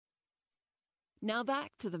Now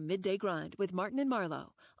back to the Midday Grind with Martin and Marlo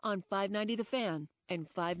on 590 The Fan and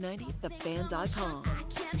 590thefan.com. I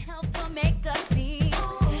can't help but make a scene.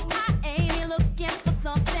 I ain't looking for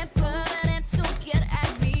something permanent to get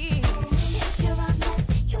at me. If you're on that,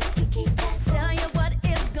 you can keep that. Tell you what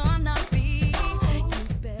it's gonna be.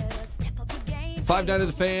 You better step up your game. 590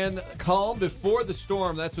 The Fan, calm before the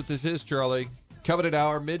storm. That's what this is, Charlie. Coveted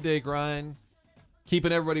hour, Midday Grind.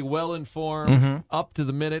 Keeping everybody well informed, up to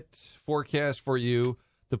the minute forecast for you.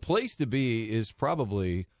 The place to be is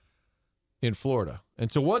probably in Florida. And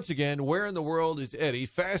so once again, where in the world is Eddie?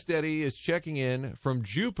 Fast Eddie is checking in from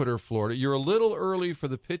Jupiter, Florida. You're a little early for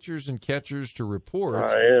the pitchers and catchers to report.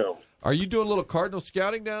 I am. Are you doing a little Cardinal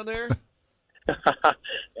scouting down there? I'm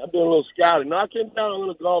doing a little scouting. No, I came down on a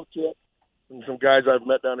little golf trip and some guys I've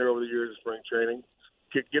met down there over the years in spring training.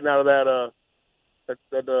 Getting out of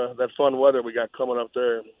that fun weather we got coming up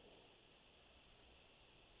there.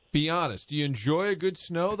 Be honest. Do you enjoy a good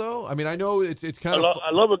snow, though? I mean, I know it's kind of.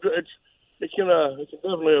 I love a good. It can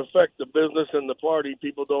definitely affect the business and the party.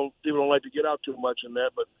 People don't like to get out too much in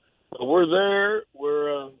that, but we're there. We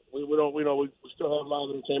still have live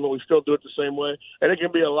entertainment. We still do it the same way, and it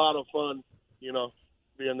can be a lot of fun.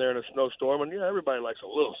 Being there in a snowstorm, and everybody likes a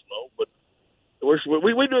little snow, but we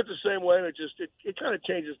do it the same way. And it kind of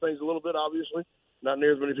changes things a little bit. Obviously, not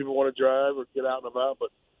near as many people want to drive or get out and about, but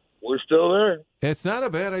we're still there. It's not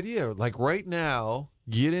a bad idea. Like right now,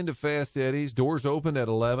 get into Fast Eddie's. Doors open at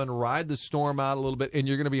 11. Ride the storm out a little bit, and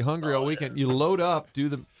you're going to be hungry all weekend. You load up.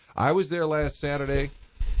 I was there last Saturday.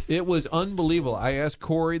 It was unbelievable. I asked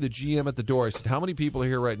Corey, the GM at the door, I said, how many people are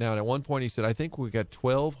here right now? And at one point he said, I think we got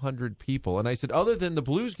 1,200 people. And I said, other than the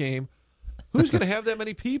Blues game, who's going to have that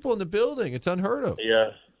many people in the building? It's unheard of.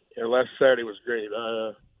 Yeah, last Saturday was great.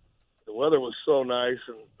 The weather was so nice,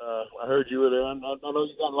 and I heard you were there. I know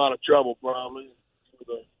you got in a lot of trouble probably for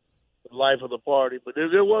the life of the party, but it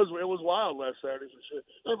was wild last Saturday for sure.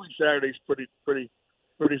 Every Saturday's pretty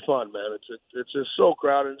fun, man. It's just so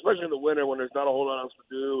crowded, especially in the winter when there's not a whole lot else to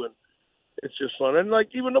do, and it's just fun. And like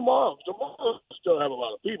even tomorrow still have a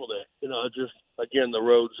lot of people there. Just again the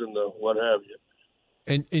roads and the what have you.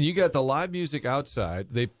 And you got the live music outside.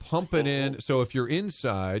 They pump it in, so if you're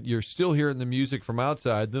inside, you're still hearing the music from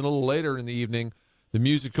outside. Then a little later in the evening, the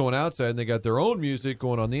music going outside, and they got their own music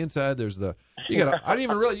going on the inside. There's I didn't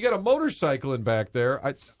even realize you got a motorcycle in back there.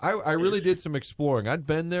 I really did some exploring. I'd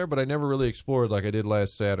been there, but I never really explored like I did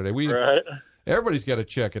last Saturday. Right. Everybody's got to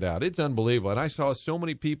check it out. It's unbelievable. And I saw so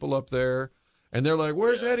many people up there, and they're like,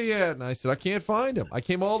 "Where's Eddie at?" And I said, "I can't find him. I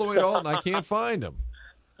came all the way to Alton. I can't find him."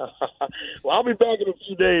 Well, I'll be back in a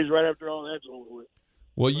few days right after all that's over with.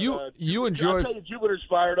 Well, you enjoy. I tell you, Jupiter's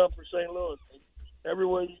fired up for St. Louis.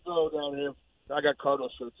 Everywhere you go down here, I got Cardinal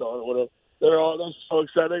shirts on. Whatever. They're so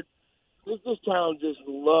excited. This town just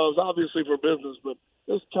loves, obviously for business, but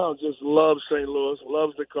this town just loves St. Louis,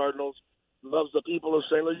 loves the Cardinals, loves the people of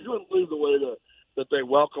St. Louis. You wouldn't believe the way that they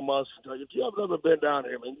welcome us. If you have never been down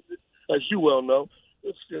here, man, as you well know,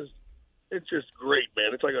 it's just great,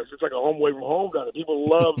 man. It's like a home away from home down there. People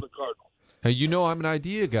love the Cardinals. Hey, I'm an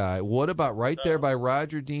idea guy. What about right there by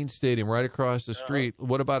Roger Dean Stadium, right across the street?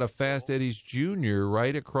 What about a Fast Eddie's Jr.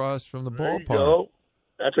 right across from the ballpark? There you go.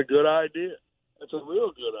 That's a good idea. That's a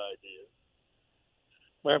real good idea.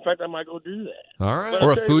 Matter of fact, I might go do that. All right.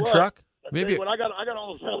 Or a food truck? Maybe. I got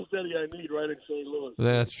all the Fast Eddie I need right in St. Louis.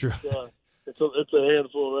 That's true. It's a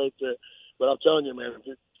handful right there. But I'm telling you, man,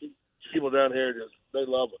 people down here they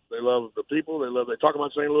love it. They love the people. They talk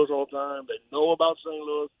about St. Louis all the time. They know about St.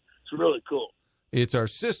 Louis. It's really cool. It's our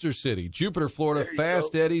sister city, Jupiter, Florida.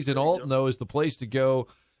 Fast Eddie's in Alton, though, is the place to go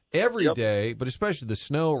every day, but especially the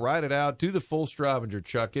snow. Ride it out. Do the full Straubinger,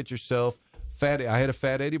 Chuck. Get yourself I had a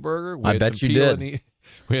Fat Eddie burger. I bet you did.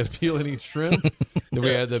 We had peel and eat shrimp. Then we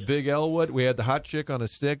had the big Elwood. We had the hot chick on a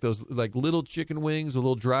stick. Those like little chicken wings, a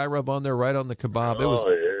little dry rub on there, right on the kebab. It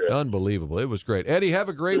was unbelievable. It was great. Eddie, have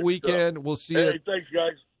a great weekend. We'll see you. Hey, thanks,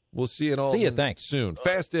 guys. We'll see you in Alton. See you. Thanks. Soon.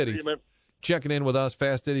 Fast Eddie. See you, man. Checking in with us,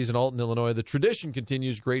 Fast Eddie's in Alton, Illinois. The tradition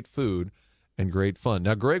continues, great food and great fun.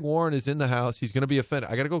 Now, Greg Warren is in the house. He's going to be offended.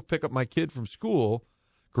 I got to go pick up my kid from school.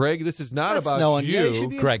 Greg, this is not about you. Yeah, you should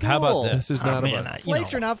be Greg, how about this? This is not about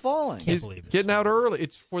Flakes are not falling. He's getting out early.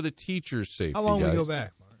 It's for the teacher's safety, How long guys. we go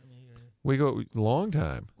back? We go a long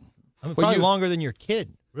time. Probably longer than your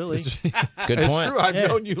kid. Really? Good It's point. true. I've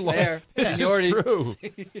known you long. This is true.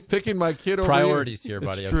 Picking my kid over Priorities here, here,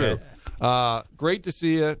 buddy. It's true. Okay. Great to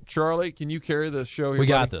see you. Charlie, can you carry the show here? We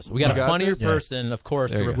got buddy? this. We got a funnier person, of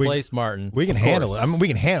course, There to you go. replace Martin. We can handle it. I mean, we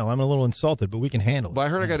can handle it. I'm a little insulted, but we can handle it. But I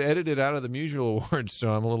heard I got edited out of the Musial Awards,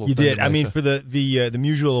 so I'm a little. You did. offended I mean, myself. for the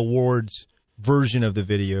Musial Awards version of the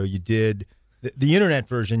video, you did The internet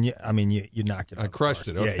version, you knocked it out. I crushed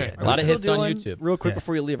it. Okay. Yeah. A lot of hits on YouTube. Real quick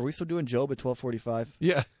before you leave, are we still doing Job at 12:45?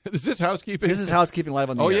 Yeah. Is this housekeeping? This is housekeeping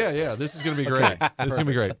live on the air. Yeah. This is going to be great. This is going to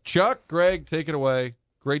be great. Chuck, Greg, take it away.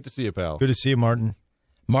 Great to see you, pal. Good to see you, Martin.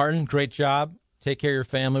 Martin, great job. Take care of your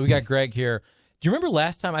family. We got Greg here. Do you remember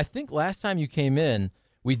last time you came in,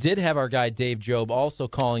 we did have our guy Dave Job also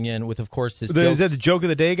calling in with, of course, his Is that the joke of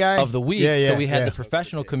the day guy? of the week. Yeah. So we had the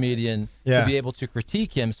professional comedian to be able to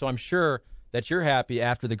critique him. So I'm sure that you're happy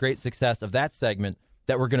after the great success of that segment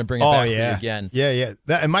that we're going to bring it back for you again. Yeah.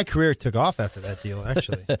 And my career took off after that deal,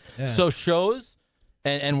 actually. Yeah. So shows,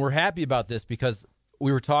 and we're happy about this because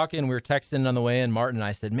we were texting on the way in, Martin and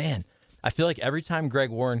I said, man, I feel like every time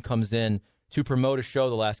Greg Warren comes in to promote a show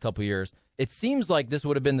the last couple of years, it seems like this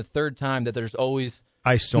would have been the third time that there's always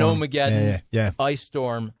Ice Storm. Snowmageddon, Yeah. Ice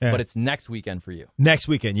Storm, but it's next weekend for you. Next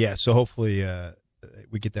weekend, yeah. So hopefully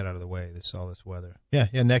we get that out of the way, all this weather. Yeah,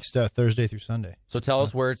 next Thursday through Sunday. So tell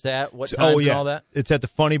us where it's at, what time and all that. It's at the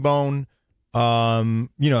Funny Bone.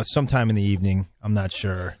 Sometime in the evening. I'm not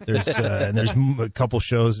sure. There's and there's a couple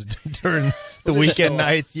shows during the weekend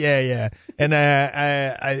nights. Yeah. And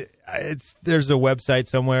there's a website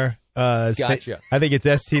somewhere. Gotcha. I think it's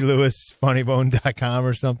stlewisfunnybone.com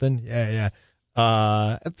or something. Yeah.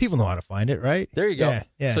 People know how to find it, right? There you go.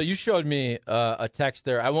 Yeah. So you showed me a text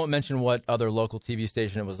there. I won't mention what other local TV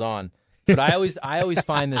station it was on, but I always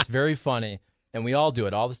find this very funny, and we all do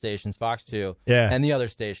it. All the stations, Fox 2, and the other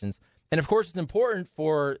stations. And, of course, it's important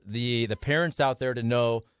for the parents out there to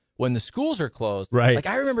know when the schools are closed. Right. Like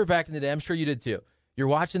I remember back in the day, I'm sure you did too. You're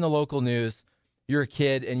watching the local news, you're a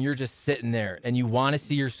kid, and you're just sitting there, and you want to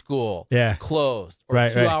see your school closed or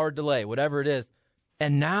 2-hour delay, whatever it is.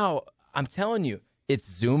 And now, I'm telling you,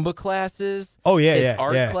 it's Zumba classes. It's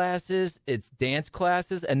art classes. It's dance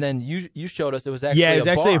classes. And then you showed us it was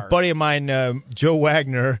actually a buddy of mine, Joe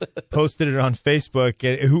Wagner, posted it on Facebook.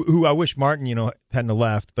 Who I wish Martin, hadn't have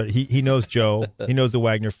left, but he knows Joe. He knows the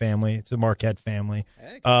Wagner family. It's a Marquette family.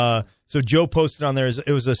 So Joe posted on there.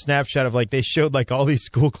 It was a snapshot of they showed all these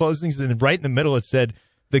school closings, and right in the middle it said,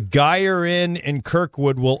 "The Geyer Inn in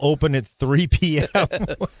Kirkwood will open at 3 p.m.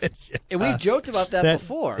 And we've joked about that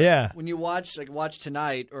before. Yeah. When you watch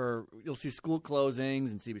tonight, or you'll see school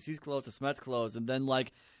closings and CBC's closed, the Smets closed, and then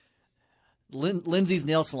Lindsay's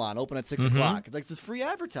Nail Salon open at 6 o'clock. It's this free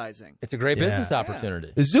advertising. It's a great business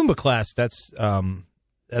opportunity. The Zumba class, that's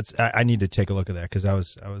I need to take a look at that because I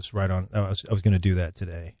was right on. I was going to do that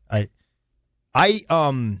today. I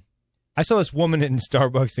saw this woman in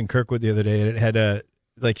Starbucks in Kirkwood the other day, and it had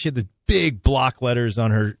she had the big block letters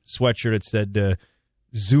on her sweatshirt. It said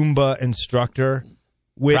Zumba instructor.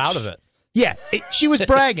 Proud of it. Yeah, she was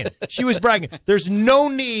bragging. There's no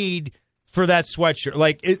need for that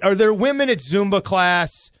sweatshirt. Are there women at Zumba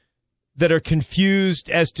class that are confused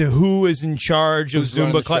as to who is in charge of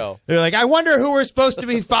Zumba class? They're like, I wonder who we're supposed to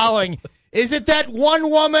be following. Is it that one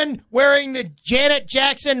woman wearing the Janet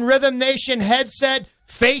Jackson Rhythm Nation headset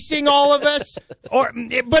facing all of us?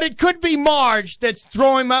 But it could be Marge that's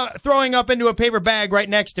throwing up into a paper bag right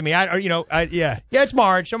next to me. It's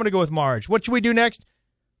Marge. I'm going to go with Marge. What should we do next?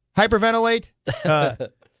 Hyperventilate?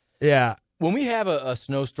 Yeah. When we have a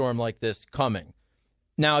snowstorm like this coming,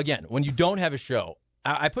 now again, when you don't have a show,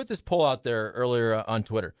 I put this poll out there earlier on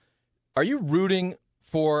Twitter. Are you rooting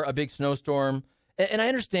for a big snowstorm? And I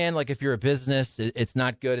understand, if you're a business, it's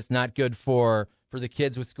not good. It's not good for the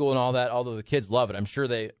kids with school and all that, although the kids love it. I'm sure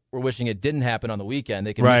they were wishing it didn't happen on the weekend.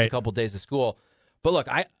 They could miss a couple days of school. But look,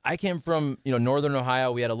 I came from northern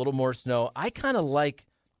Ohio. We had a little more snow. I kind of like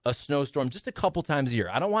a snowstorm just a couple times a year.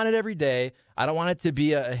 I don't want it every day. I don't want it to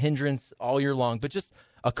be a hindrance all year long, but just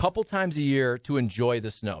a couple times a year to enjoy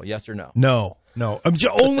the snow. Yes or no? No.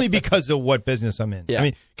 Only because of what business I'm in. Yeah.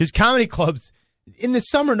 Because comedy clubs, in the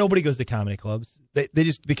summer, nobody goes to comedy clubs. They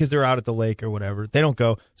just, because they're out at the lake or whatever, they don't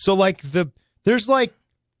go. So there's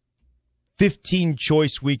 15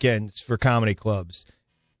 choice weekends for comedy clubs.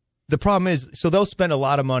 The problem is, so they'll spend a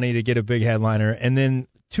lot of money to get a big headliner, and then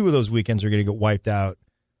 2 of those weekends are going to get wiped out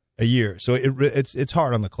a year. So it's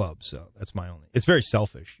hard on the club. So that's it's very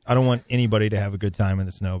selfish. I don't want anybody to have a good time in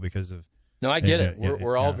the snow because of. No, I get it.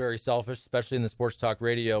 We're all very selfish, especially in the sports talk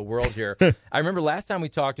radio world here. I remember last time we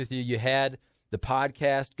talked with you, you had the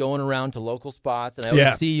podcast going around to local spots, and I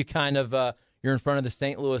always see you kind of you're in front of the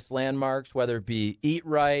St. Louis landmarks, whether it be Eat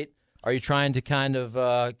Right. Are you trying to kind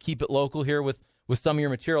of keep it local here with some of your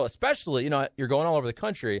material, especially, you're going all over the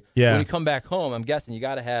country. Yeah. When you come back home, I'm guessing you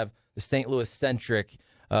got to have the St. Louis-centric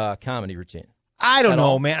comedy routine. I don't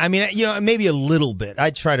know, man. I mean, maybe a little bit.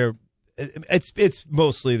 I try to, It's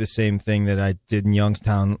mostly the same thing that I did in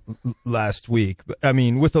Youngstown last week. But, I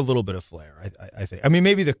mean, with a little bit of flair, I think. I mean,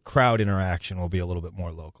 maybe the crowd interaction will be a little bit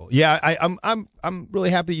more local. Yeah, I'm really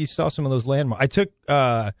happy you saw some of those landmarks. I took,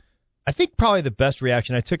 I think probably the best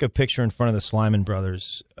reaction. I took a picture in front of the Slyman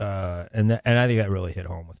Brothers, and I think that really hit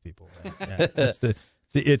home with people. Yeah,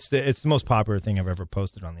 it's the most popular thing I've ever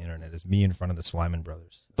posted on the internet is me in front of the Slyman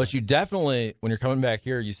Brothers. But you definitely, when you're coming back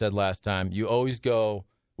here, you said last time, you always go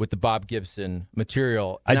with the Bob Gibson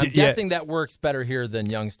material. And I'm guessing that works better here than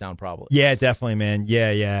Youngstown, probably. Yeah, definitely, man.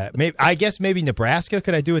 Yeah. I guess maybe Nebraska.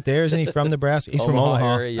 Could I do it there? Isn't he from Nebraska? He's from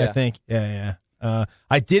Omaha, area, yeah. I think. Yeah.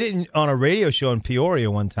 I did it on a radio show in Peoria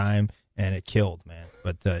one time, and it killed, man.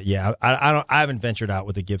 But I haven't ventured out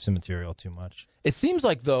with the Gibson material too much. It seems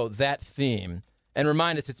like though that theme, and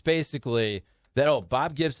remind us, it's basically that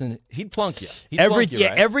Bob Gibson, he'd plunk you. Right?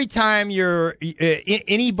 Every time you're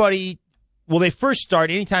anybody. Well, they first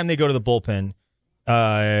start anytime they go to the bullpen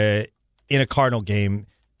in a Cardinal game.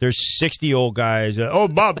 There's 60 old guys.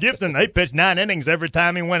 Bob Gibson, they pitched 9 innings every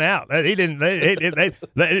time he went out. He didn't.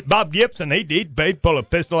 Bob Gibson, he'd pull a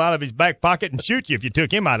pistol out of his back pocket and shoot you if you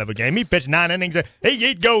took him out of a game. He pitched 9 innings.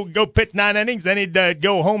 He'd go pitch 9 innings, then he'd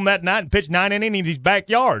go home that night and pitch 9 innings in his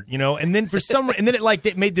backyard. And then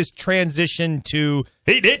it made this transition to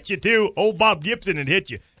he'd hit you too. Old Bob Gibson would hit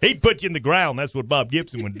you. He'd put you in the ground. That's what Bob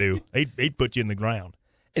Gibson would do. He'd put you in the ground.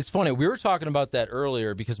 It's funny. We were talking about that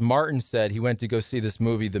earlier because Martin said he went to go see this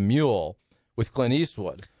movie, The Mule, with Clint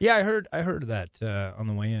Eastwood. Yeah, I heard that on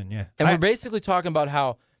the way in, yeah. And we're basically talking about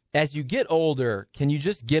how as you get older, can you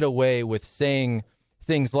just get away with saying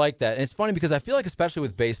things like that? And it's funny because I feel like especially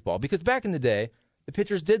with baseball, because back in the day, the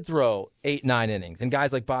pitchers did throw 8-9 innings. And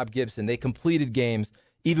guys like Bob Gibson, they completed games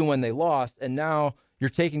even when they lost. And now you're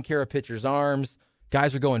taking care of pitchers' arms.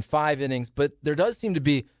 Guys are going 5 innings. But there does seem to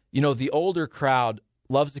be, the older crowd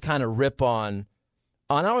loves to kind of rip on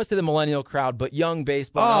I don't want to say the millennial crowd, but young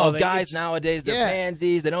baseball. Guys nowadays, they're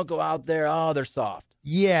pansies. They don't go out there. Oh, they're soft.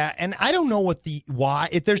 Yeah, and I don't know why.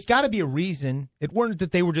 There's got to be a reason. It weren't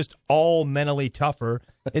that they were just all mentally tougher.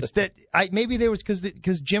 It's that maybe there was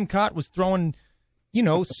because Jim Cott was throwing,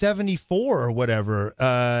 74 or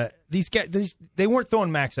whatever. These guys, they weren't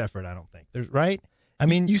throwing max effort. I don't think. Right? I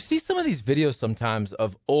mean, you see some of these videos sometimes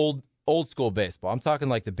of old school baseball. I'm talking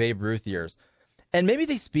like the Babe Ruth years. And maybe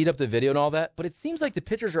they speed up the video and all that, but it seems like the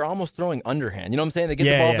pitchers are almost throwing underhand. You know what I'm saying? They get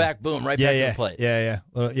the ball back, boom, right back to the plate. Yeah.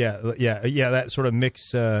 That sort of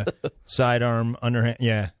mix sidearm underhand.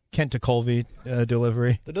 Yeah, Kent to Colby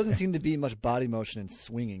delivery. There doesn't seem to be much body motion in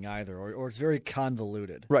swinging either, or it's very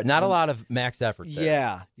convoluted. Right, not a lot of max effort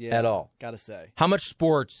there. Yeah, at all. Gotta say. How much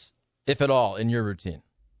sports, if at all, in your routine?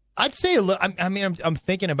 I'd say I'm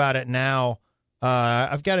thinking about it now.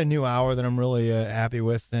 I've got a new hour that I'm really happy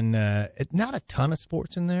with, and not a ton of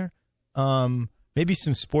sports in there. Maybe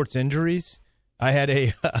some sports injuries. I had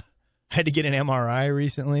to get an MRI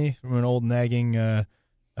recently from an old nagging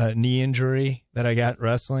knee injury that I got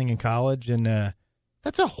wrestling in college, and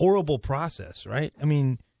that's a horrible process, right? I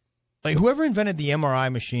mean, like whoever invented the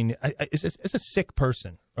MRI machine is a sick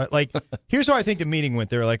person, right? Like, here's how I think the meeting went.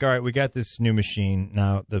 They're like, all right, we got this new machine.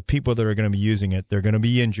 Now, the people that are going to be using it, they're going to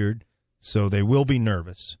be injured. So they will be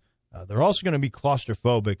nervous. They're also going to be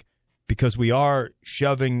claustrophobic because we are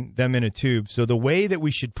shoving them in a tube. So the way that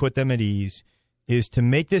we should put them at ease is to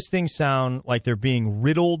make this thing sound like they're being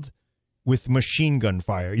riddled with machine gun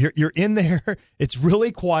fire. You're in there. It's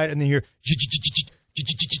really quiet, and then you're,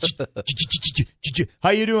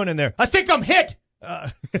 how you doing in there? I think I'm hit.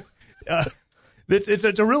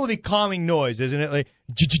 It's a really calming noise, isn't it? Like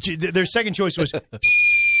their second choice was.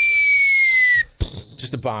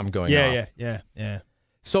 Just a bomb going off. Yeah.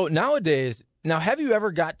 So nowadays, have you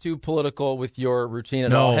ever got too political with your routine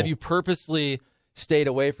at all? Have you purposely stayed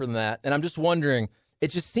away from that? And I'm just wondering, it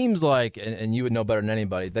just seems like, and you would know better than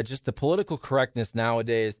anybody, that just the political correctness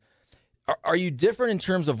nowadays, are you different in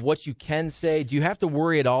terms of what you can say? Do you have to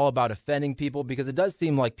worry at all about offending people? Because it does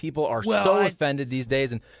seem like people are offended these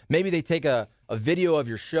days, and maybe they take a video of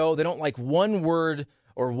your show. They don't like one word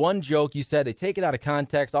or one joke you said, they take it out of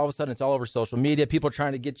context. All of a sudden, it's all over social media. People are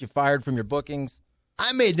trying to get you fired from your bookings.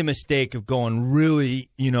 I made the mistake of going really,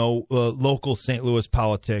 local St. Louis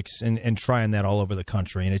politics and trying that all over the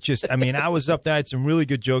country. And it just, I was up there. I had some really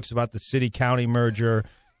good jokes about the city-county merger.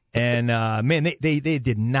 And, man, they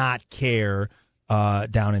did not care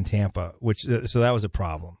down in Tampa, so that was a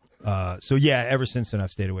problem. Ever since then,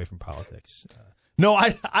 I've stayed away from politics. No,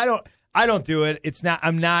 I don't do it. It's not,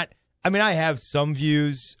 I have some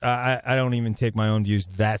views. I don't even take my own views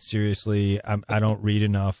that seriously. I don't read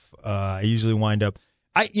enough. I usually wind up,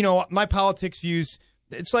 my politics views.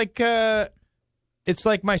 It's like, it's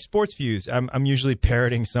like my sports views. I'm usually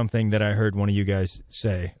parroting something that I heard one of you guys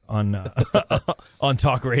say on on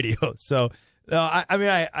talk radio. So I mean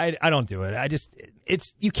I don't do it.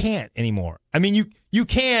 You can't anymore. I mean you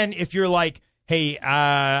can if you're like, hey,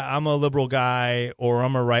 I'm a liberal guy or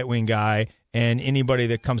I'm a right wing guy, and anybody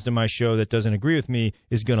that comes to my show that doesn't agree with me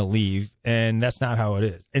is going to leave, and that's not how it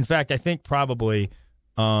is. In fact, I think probably.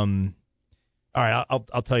 All right,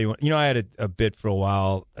 I'll tell you. I had a bit for a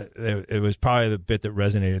while. It was probably the bit that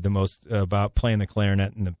resonated the most about playing the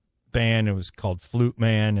clarinet in the band. It was called Flute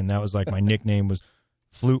Man, and that was like my nickname was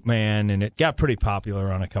Flute Man, and it got pretty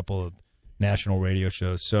popular on a couple of national radio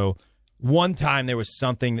shows. So one time there was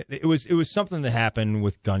something. It was something that happened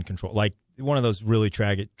with gun control, like one of those really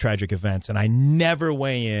tragic events, and I never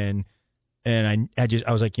weigh in. And I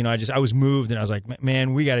was like, I was moved, and I was like,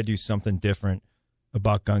 man, we got to do something different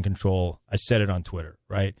about gun control. I said it on Twitter,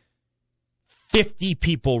 right? 50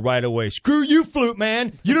 people right away. Screw you, Flute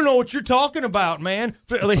Man. You don't know what you're talking about, man.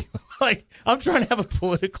 Like I'm trying to have a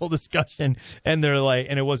political discussion, and they're like,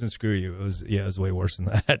 and it wasn't screw you. It was way worse than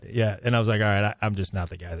that. Yeah. And I was like, all right, I'm just not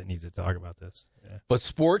the guy that needs to talk about this. Yeah. But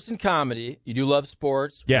sports and comedy, you do love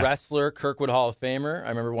sports. Yeah. Wrestler, Kirkwood Hall of Famer. I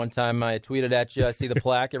remember one time I tweeted at you, I see the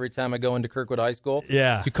plaque every time I go into Kirkwood High School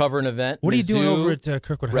to cover an event. What are you doing Mizzou over at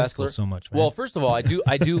Kirkwood High School so much, man? Well, first of all, I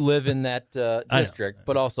do live in that district,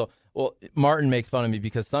 but also, well, Martin makes fun of me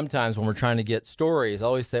because sometimes when we're trying to get stories, I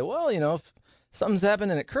always say, well, if something's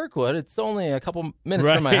happening at Kirkwood, it's only a couple minutes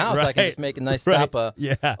from my house. I can just make a nice stop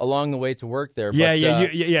along the way to work there.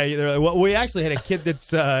 Yeah. Well, we actually had a kid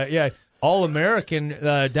that's All-American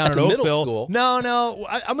down at Oakville. School. No,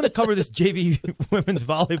 I'm going to cover this JV women's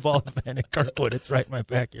volleyball event at Kirkwood. It's right in my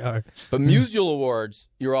backyard. But Musial Awards,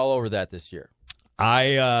 you're all over that this year.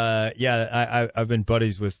 I've been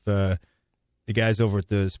buddies with the guys over at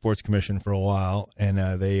the Sports Commission for a while, and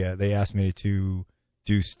they asked me to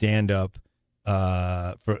do stand-up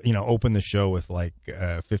for open the show with like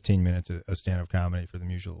 15 minutes of stand-up comedy for the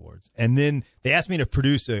Musial Awards, and then they asked me to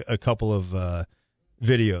produce a couple of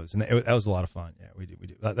videos, and that was a lot of fun. Yeah, we do.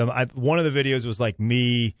 One of the videos was like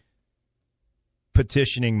me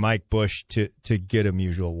petitioning Mike Bush to get a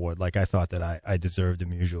Musial Award. Like I thought that I deserved a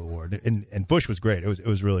Musial Award, and Bush was great. It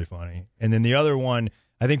was really funny. And then the other one,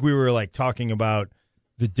 I think we were like talking about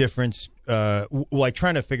the difference, like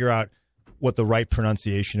trying to figure out what the right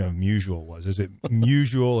pronunciation of Musial was. Is it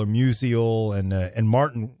Musial or Musial? And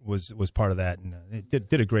Martin was part of that, and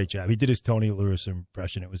did a great job. He did his Tony Lewis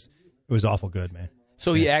impression. It was awful good, man.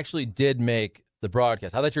 So he actually did make the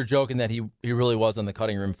broadcast. I thought you're joking that he really was on the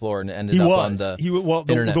cutting room floor and ended up on the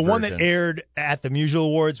internet the one that version. aired at the Musial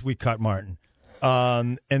Awards, we cut Martin,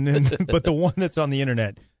 and then but the one that's on the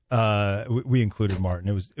internet, we included Martin.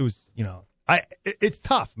 It was it's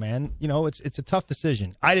tough, man. It's a tough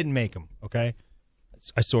decision. I didn't make them, okay.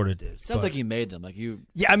 I sort of did. Sounds like you made them. Like you.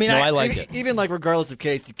 Yeah, I mean, I like it. Even like regardless of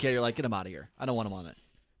KCK, you're like, get him out of here. I don't want him on it.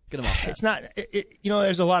 Get him off that. It's not.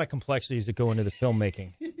 There's a lot of complexities that go into the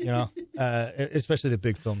filmmaking. Especially the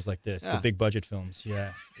big films like this, the big budget films.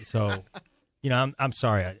 Yeah. So, I'm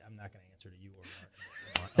sorry. I'm not going to answer to you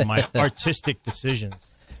or my artistic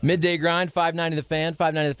decisions. Midday Grind, 590 The Fan,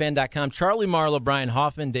 590thefan.com. Charlie Marlowe, Brian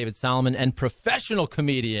Hoffman, David Solomon, and professional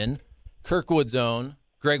comedian Kirkwood's own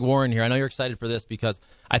Greg Warren here. I know you're excited for this because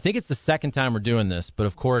I think it's the second time we're doing this, but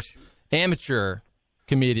of course, amateur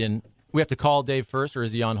comedian. We have to call Dave first, or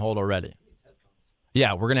is he on hold already?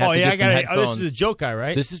 Yeah, we're going to have to get some headphones. This is a joke guy,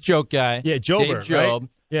 right? This is joke guy. Yeah, Jober, Dave Job, right?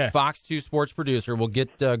 Yeah. Fox 2 sports producer. We'll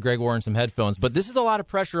get Greg Warren some headphones. But this is a lot of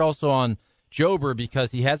pressure also on Jober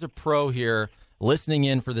because he has a pro here listening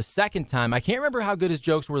in for the second time. I can't remember how good his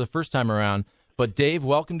jokes were the first time around, but Dave,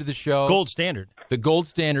 welcome to the show. Gold standard. The gold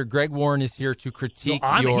standard. Greg Warren is here to critique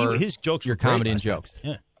his jokes your were great comedy and jokes.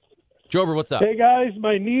 Yeah. Jober, what's up? Hey guys,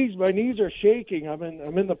 my knees are shaking. I'm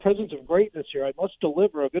in the presence of greatness here. I must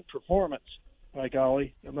deliver a good performance. By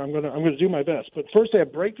golly, I'm gonna do my best. But first, I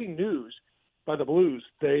have breaking news by the Blues.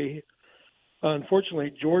 They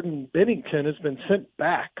unfortunately Jordan Binnington has been sent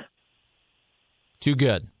back. Too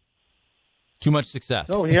good. Too much success.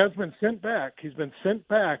 No, he has been sent back. He's been sent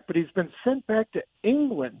back, but he's been sent back to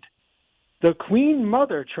England. The Queen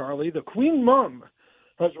Mother, Charlie, the Queen Mum,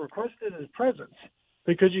 has requested his presence.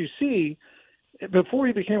 Because you see, before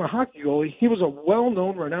he became a hockey goalie, he was a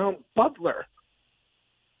well-known, renowned butler.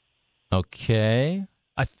 Okay.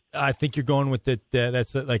 I think you're going with it.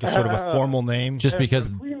 That's like a sort of a formal name. Just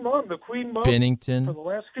because the Queen Mum, Binnington, for the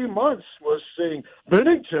last few months, was saying,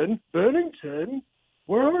 Binnington,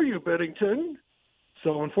 where are you, Binnington?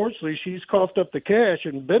 So unfortunately, she's coughed up the cash,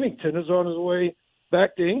 and Binnington is on his way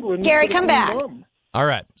back to England. Gary, come back. Mum. All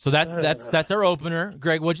right. So that's our opener.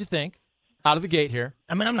 Greg, what'd you think? out of the gate here.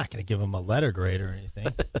 I mean, I'm not going to give him a letter grade or anything.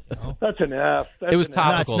 You know? That's an F. It was an F.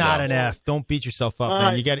 top. No, it's not an F. Don't beat yourself up, All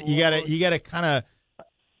man. right, You got to kind of,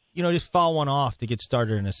 just foul one off to get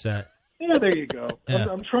started in a set. Yeah, there you go. Yeah.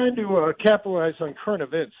 I'm trying to capitalize on current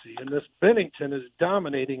events, see, and this Bennington is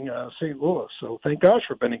dominating St. Louis. So thank gosh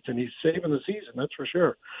for Bennington. He's saving the season, that's for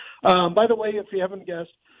sure. By the way, if you haven't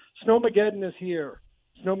guessed, Snowmageddon is here.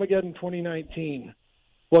 Snowmageddon 2019.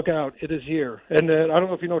 Look out, it is here. And I don't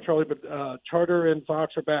know if you know, Charlie, but Charter and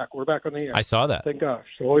Fox are back. We're back on the air. I saw that. Thank gosh.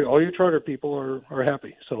 So all you Charter people are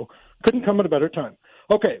happy. So couldn't come at a better time.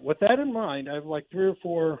 Okay, with that in mind, I have like 3 or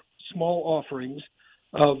 4 small offerings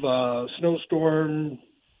of snowstorm,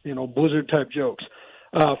 blizzard-type jokes.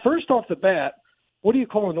 First off the bat, what do you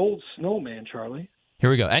call an old snowman, Charlie? Here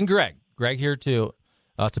we go. And Greg here to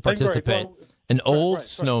participate. Well, An old right.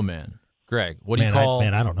 snowman. Greg, what do you Man, call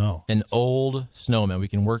I don't know. an old snowman? We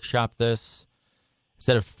can workshop this.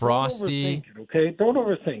 Instead of frosty, Don't overthink it, okay? Don't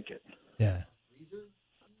overthink it. Yeah.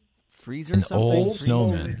 Freezer an something? old Freezer,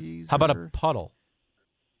 snowman. freezer. How about a puddle?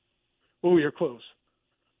 Oh, you're close.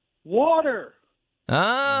 Water.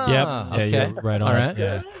 Ah, Yep. Yeah, okay. you're right on. All right.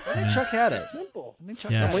 Yeah. I think Chuck had it. Simple. I think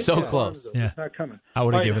Chuck Yeah. had it. So Yeah. close. Yeah. It's not coming. I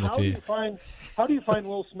would have All right, given it how to do you. How do you find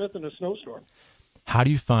Will Smith in a snowstorm? How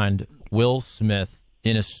do you find Will Smith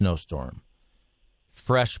in a snowstorm?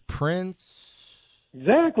 Fresh Prince.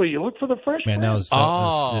 Exactly. You look for the fresh Man, that prince.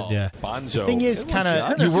 was yeah. Bonzo. The thing is, kind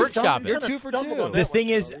of You workshop it. You're 2 for 2. The thing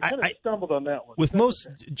is, I stumbled on that one. with most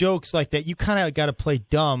jokes like that, you kind of got to play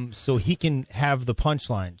dumb so he can have the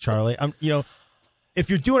punchline, Charlie. If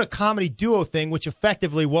you're doing a comedy duo thing, which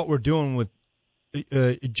effectively what we're doing with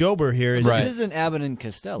Jober here is Right. This isn't Abbott and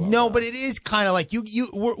Costello. no, though. but it is kind of like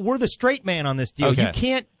we're the straight man on this deal. Okay.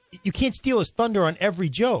 You can't steal his thunder on every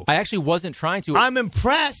joke. I actually wasn't trying to. I'm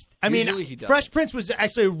impressed. I Usually mean, he does. Fresh Prince was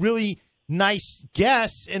actually a really nice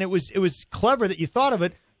guess, and it was clever that you thought of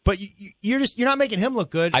it. But you're not making him look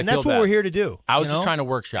good, I and that's feel what bad. we're here to do. I was you know? just trying to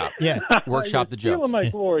workshop. Yeah. Workshop the You're joke. stealing my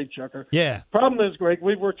glory, Chucker. Yeah. Problem is, Greg,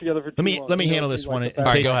 we've worked together for too long. Let me You know, handle we this like one. the In fact All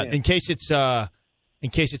right, case, go ahead. in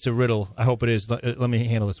case it's a riddle. I hope it is. Let me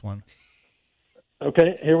handle this one.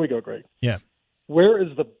 Okay, here we go, Greg. Yeah. Where is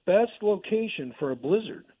the best location for a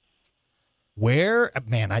blizzard? Where?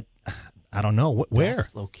 Man, I don't know. Where?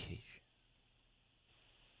 Best location.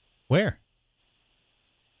 Where?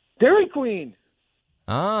 Dairy Queen.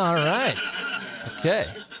 All right. Okay.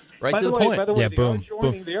 Right By to the the way, point. by the way, Yeah,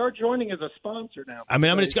 boom, They are joining as a sponsor now. I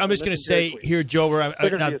mean, I'm just going to say here, Joe. They're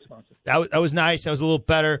gonna be a sponsor. That was nice. That was a little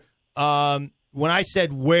better. When I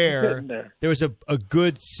said where, Getting there. there was a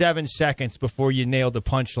good 7 seconds before you nailed the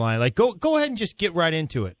punchline. Like go ahead and just get right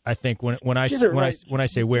into it. I think when I Get it right. when I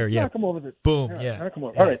say where, yeah, Knock 'em over the boom, yeah. Knock 'em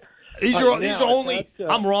over. Yeah. All right. These All are right, these now, are only. that's,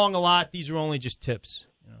 I'm wrong a lot. These are only just tips.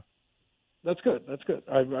 That's good. That's good.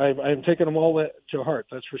 I'm taking them all to heart.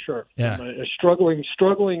 That's for sure. Yeah. I'm a struggling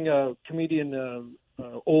comedian,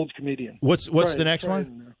 old comedian. What's the next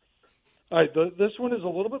one? All right. This one is a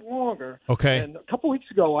little bit longer. Okay. And a couple weeks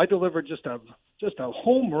ago, I delivered just a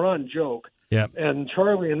home run joke. Yeah. And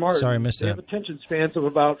Charlie and Martin, Sorry, I missed they that. have attention spans of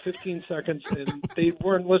about 15 seconds, and they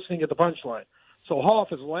weren't listening at the punchline. So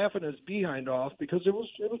Hoff is laughing his behind off because it was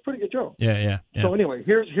a pretty good joke. Yeah. So anyway,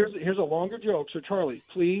 here's a longer joke. So Charlie,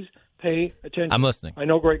 please pay attention. I'm listening. I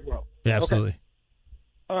know Greg well. Yeah, absolutely. Okay.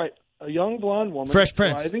 All right. A young blonde woman Fresh is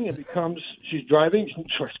Prince. driving and she's driving.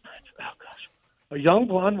 Fresh Prince. Oh gosh. A young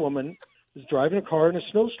blonde woman is driving a car in a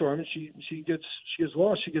snowstorm, and she gets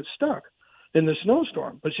lost. She gets stuck in the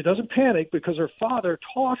snowstorm, but she doesn't panic because her father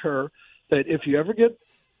taught her that if you ever get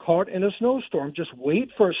caught in a snowstorm, just wait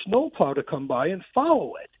for a snowplow to come by and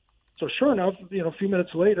follow it. So sure enough, a few minutes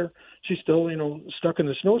later, she's still, stuck in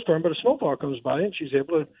the snowstorm, but a snowplow comes by and she's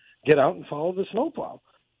able to get out and follow the snowplow.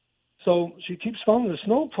 So she keeps following the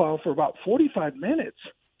snowplow for about 45 minutes.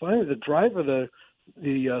 Finally, the driver,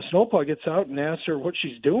 the snowplow gets out and asks her what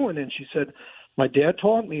she's doing, and she said, "My dad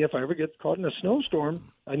taught me if I ever get caught in a snowstorm,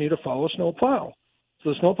 I need to follow a snowplow." So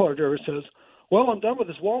the snowplow driver says, "Well, I'm done with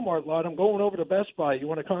this Walmart lot. I'm going over to Best Buy. You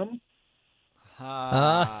want to come?"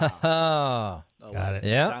 Ah. Got it.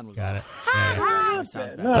 Yeah. Sound was Got it. off. Yeah. Sounds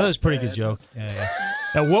bad. That was a pretty good joke. Yeah.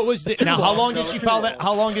 Now, what was the? Now, how long did she follow that?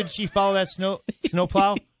 How long did she follow that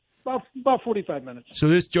snowplow? About 45 minutes. So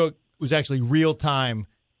this joke was actually real time.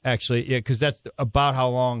 Actually, yeah, because that's about how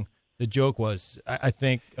long the joke was. I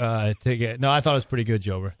think. I thought it was pretty good,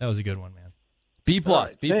 Jober. That was a good one, man. B plus.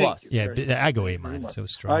 right, B thank plus. you. Yeah, I go A minus. It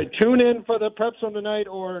was All strong. right, tune in for the Preps on tonight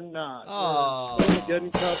or not. Oh.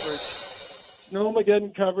 Snowmageddon coverage.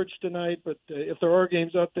 Snowmageddon coverage tonight, but if there are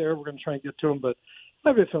games out there, we're going to try and get to them. But I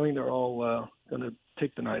have a feeling they're all going to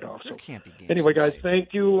take the night off. There So can't be games anyway, guys, tonight.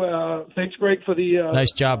 thank you. Thanks, Greg, for the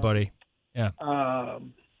Nice job, buddy. Yeah.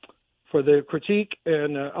 For the critique,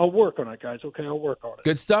 and I'll work on it, guys. Okay, I'll work on it.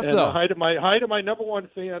 Good stuff, and, though. Hi to my number one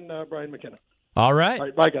fan, Brian McKenna. All right. All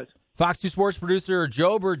right, bye, guys. Fox 2 Sports producer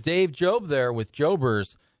Jober, Dave Job there with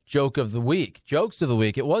Jober's Joke of the Week. Jokes of the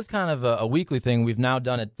Week. It was kind of a weekly thing. We've now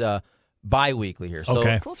done it bi-weekly here. So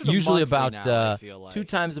Okay. Closer to usually monthly about now, I feel like. 2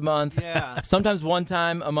 times a month. Yeah. Sometimes 1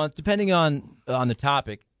 time a month, depending on the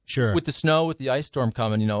topic. Sure. With the snow, with the ice storm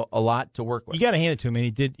coming, a lot to work with. You got to hand it to him, man.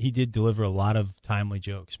 He did deliver a lot of timely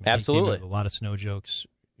jokes. Man. Absolutely. He gave a lot of snow jokes.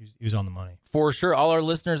 He was on the money. For sure. All our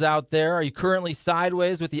listeners out there, are you currently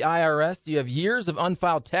sideways with the IRS? Do you have years of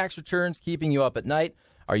unfiled tax returns keeping you up at night?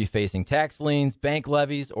 Are you facing tax liens, bank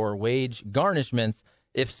levies, or wage garnishments?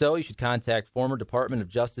 If so, you should contact former Department of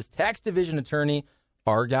Justice Tax Division Attorney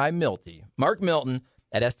Arguy Milty. Mark Milton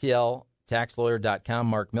at stltaxlawyer.com.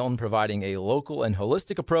 Mark Milton providing a local and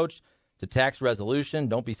holistic approach to tax resolution.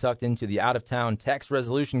 Don't be sucked into the out-of-town tax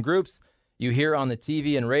resolution groups you hear on the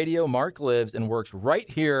TV and radio. Mark lives and works right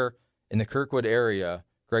here in the Kirkwood area.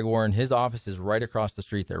 Greg Warren, his office is right across the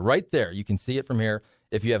street there. Right there. You can see it from here.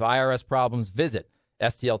 If you have IRS problems, visit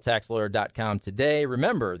stltaxlawyer.com today.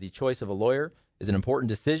 Remember, the choice of a lawyer is an important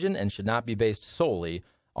decision and should not be based solely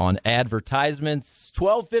on advertisements.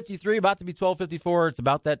 12:53, about to be 12:54. It's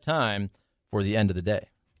about that time for the end of the day.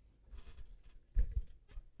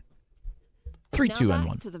 3, Now 2, and back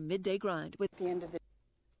 1. to the midday grind with the end of the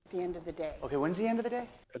day. Okay, when's the end of the day?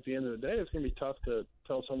 At the end of the day, it's going to be tough to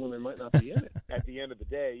tell someone they might not be in it. At the end of the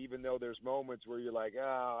day, even though there's moments where you're like,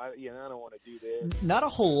 I don't want to do this. Not a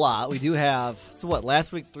whole lot. We do have,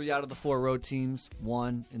 last week 3 out of the 4 road teams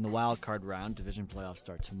won in the wild card round. Division playoffs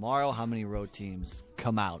start tomorrow. How many road teams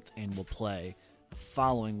come out and will play the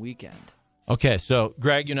following weekend? Okay, so,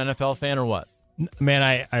 Greg, you an NFL fan or what? Man,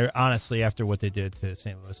 I honestly, after what they did to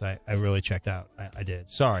St. Louis, I really checked out. I did.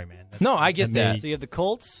 Sorry, man. No, I get that. So you have the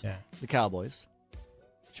Colts, Yeah. the Cowboys,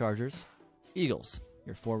 Chargers, Eagles,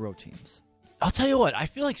 your 4 road teams. I'll tell you what, I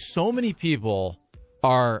feel like so many people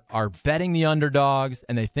are betting the underdogs,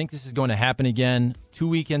 and they think this is going to happen again 2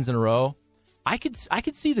 weekends in a row. I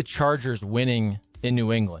could see the Chargers winning in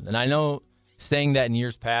New England, and I know saying that in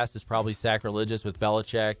years past is probably sacrilegious with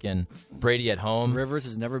Belichick and Brady at home. Rivers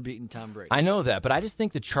has never beaten Tom Brady. I know that, but I just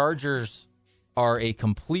think the Chargers are a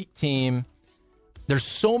complete team. There's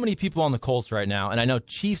so many people on the Colts right now, and I know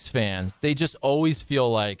Chiefs fans, they just always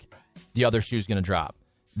feel like the other shoe's going to drop.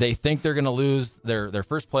 They think they're going to lose their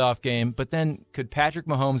first playoff game, but then could Patrick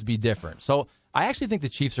Mahomes be different? So I actually think the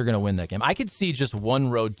Chiefs are going to win that game. I could see just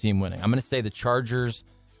one road team winning. I'm going to say the Chargers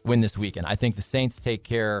win this weekend. I think the Saints take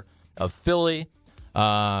care of Philly.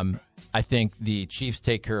 I think the Chiefs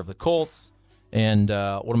take care of the Colts. And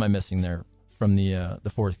what am I missing there from the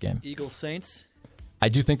fourth game? Eagles, Saints. I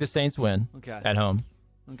do think the Saints win at home.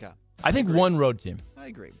 Okay. I think one road team. I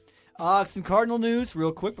agree. Some Cardinal news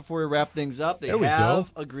real quick before we wrap things up. They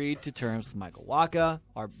have agreed to terms with Michael Wacha.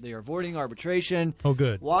 They are avoiding arbitration. Oh,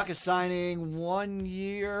 good. Wacha signing 1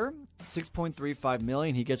 year, $6.35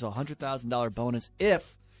 million. He gets a $100,000 bonus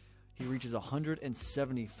if he reaches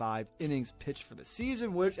 175 innings pitched for the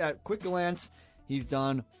season, which at quick glance he's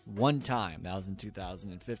done 1 time. That was in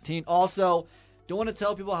 2015. Also, don't want to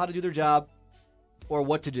tell people how to do their job or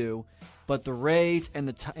what to do, but the Rays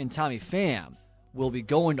and Tommy Pham will be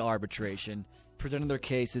going to arbitration, presenting their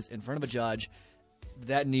cases in front of a judge.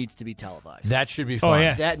 That needs to be televised. That should be fun. Oh,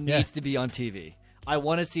 yeah. That needs to be on TV. I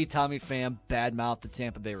want to see Tommy Pham badmouth the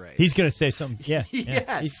Tampa Bay Rays. He's going to say something. Yeah.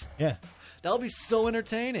 Yes. Yeah. That'll be so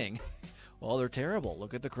entertaining. Well, they're terrible.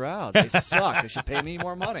 Look at the crowd. They suck. They should pay me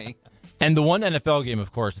more money. And the one NFL game,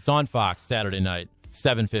 of course, it's on Fox Saturday night,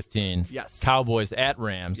 7:15. Yes. Cowboys at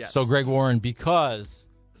Rams. Yes. So, Greg Warren, because,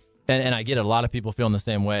 and I get it, a lot of people feeling the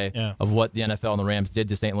same way of what the NFL and the Rams did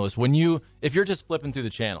to St. Louis. If you're just flipping through the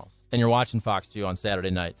channels and you're watching Fox 2 on Saturday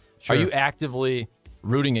night, are you actively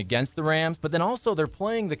rooting against the Rams? But then also they're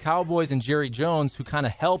playing the Cowboys and Jerry Jones, who kind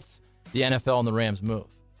of helped the NFL and the Rams move.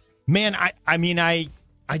 Man,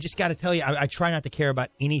 I just got to tell you, I try not to care about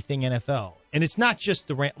anything NFL. And it's not just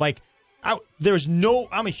the Rams. I'm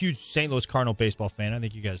a huge St. Louis Cardinal baseball fan. I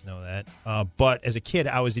think you guys know that. But as a kid,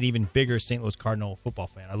 I was an even bigger St. Louis Cardinal football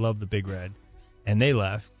fan. I love the Big Red. And they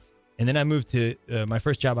left. And then I moved to my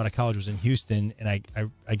first job out of college was in Houston, and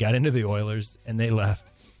I got into the Oilers, and they left.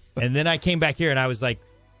 And then I came back here, and I was like,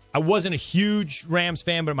 I wasn't a huge Rams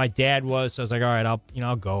fan, but my dad was. So I was like, all right,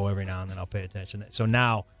 I'll go every now and then. I'll pay attention. So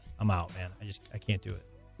now I'm out, man. I can't do it.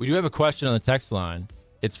 We do have a question on the text line.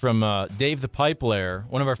 It's from Dave the Pipe Layer,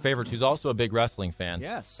 one of our favorites, who's also a big wrestling fan.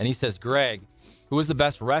 Yes. And he says, Greg, who was the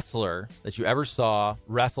best wrestler that you ever saw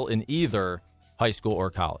wrestle in either high school or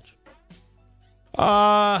college?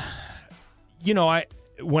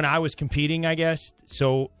 when I was competing, I guess.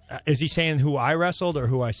 So is he saying who I wrestled or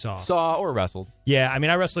who I saw? Saw or wrestled. Yeah, I mean,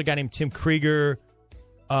 I wrestled a guy named Tim Krieger,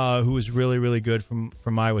 who was really, really good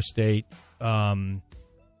from Iowa State.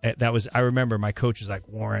 That was, I remember my coach was like,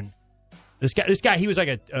 Warren, this guy, he was like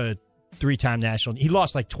a 3-time national. He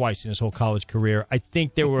lost like twice in his whole college career. I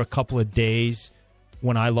think there were a couple of days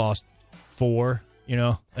when I lost 4,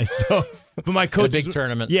 like so. But my coach, in a big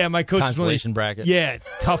tournament. Yeah, my coach consolation bracket. Yeah,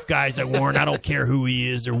 tough guys like Warren. I don't care who he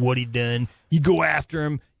is or what he done. You go after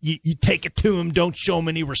him. You take it to him. Don't show him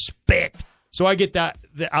any respect. So I get that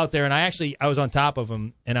out there, and I was on top of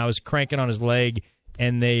him, and I was cranking on his leg,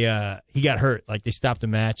 and he got hurt. Like they stopped the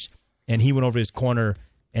match, and he went over to his corner,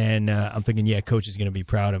 and I'm thinking, yeah, coach is going to be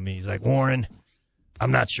proud of me. He's like, Warren,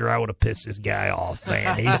 I'm not sure I would have pissed this guy off,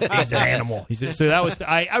 man. He's an animal. So that was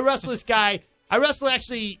I wrestled this guy. I wrestled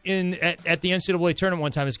actually at the NCAA tournament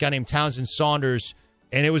one time. This guy named Townsend Saunders,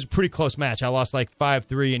 and it was a pretty close match. I lost like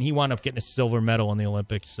 5-3, and he wound up getting a silver medal in the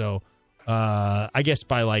Olympics. So I guess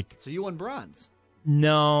by like. So you won bronze.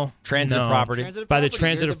 No, transitive property. By the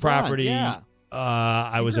transitive property, yeah.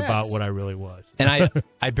 I was about what I really was. And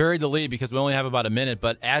I buried the lead because we only have about a minute.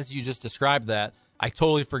 But as you just described that, I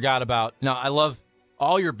totally forgot about. Now I love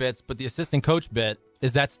all your bits, but the assistant coach bit,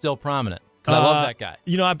 is that still prominent? Because I love that guy.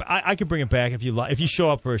 I could bring it back if you like. If you show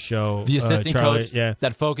up for a show, the assistant Charlie, coach yeah.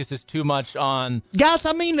 that focuses too much on guys.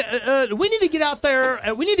 I mean, we need to get out there.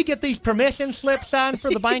 We need to get these permission slips signed for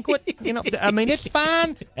the banquet. I mean, it's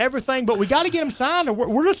fine, everything, but we got to get them signed, or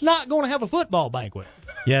we're just not going to have a football banquet.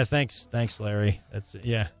 Yeah, thanks, Larry. That's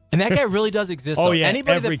yeah. And that guy really does exist. Oh though. yeah,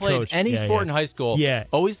 anybody every that played coach. any sport in high school,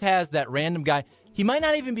 always has that random guy. He might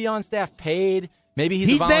not even be on staff paid. Maybe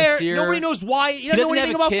he's a volunteer. there. Nobody knows why. He doesn't know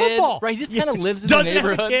anything about football. Right, he just kind of lives in the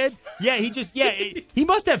neighborhood. Have a kid. Yeah, he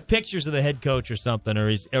must have pictures of the head coach or something, or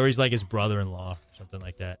he's like his brother-in-law, or something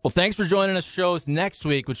like that. Well, thanks for joining us shows next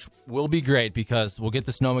week, which will be great because we'll get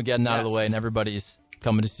the Snowmageddon out of the way, and everybody's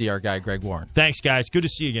coming to see our guy Greg Warren. Thanks, guys. Good to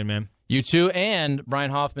see you again, man. You too, and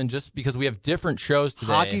Brian Hoffman, just because we have different shows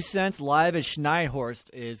today. Hockey Sense live at Schneidhorst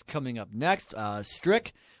is coming up next.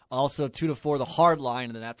 Strick. Also, 2 to 4, the hard line,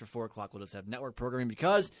 and then after 4 o'clock, we'll just have network programming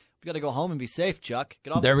because we got to go home and be safe, Chuck.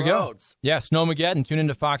 Get off there the roads. Go. Yeah, Snowmageddon. Tune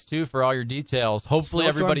into Fox 2 for all your details. Hopefully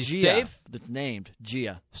everybody's safe. That's named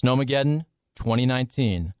Gia. Snowmageddon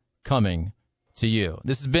 2019 coming to you.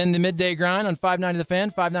 This has been the Midday Grind on 590 The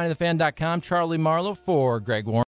Fan, 590thefan.com. Charlie Marlowe for Greg Warren.